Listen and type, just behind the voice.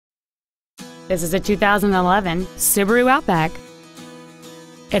This is a 2011 Subaru Outback.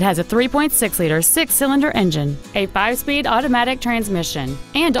 It has a 3.6-liter 6-cylinder engine, a 5-speed automatic transmission,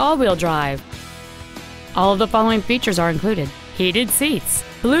 and all-wheel drive. All of the following features are included: heated seats,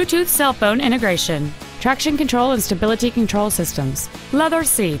 Bluetooth cell phone integration, traction control and stability control systems, leather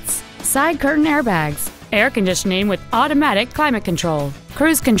seats, side curtain airbags, air conditioning with automatic climate control,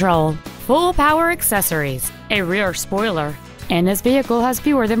 cruise control, full power accessories, a rear spoiler, and this vehicle has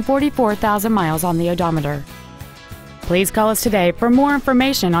fewer than 44,000 miles on the odometer. Please call us today for more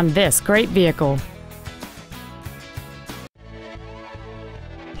information on this great vehicle.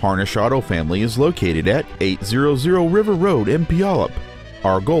 Harnish Auto Family is located at 800 River Road in Puyallup.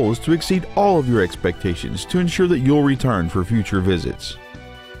 Our goal is to exceed all of your expectations to ensure that you'll return for future visits.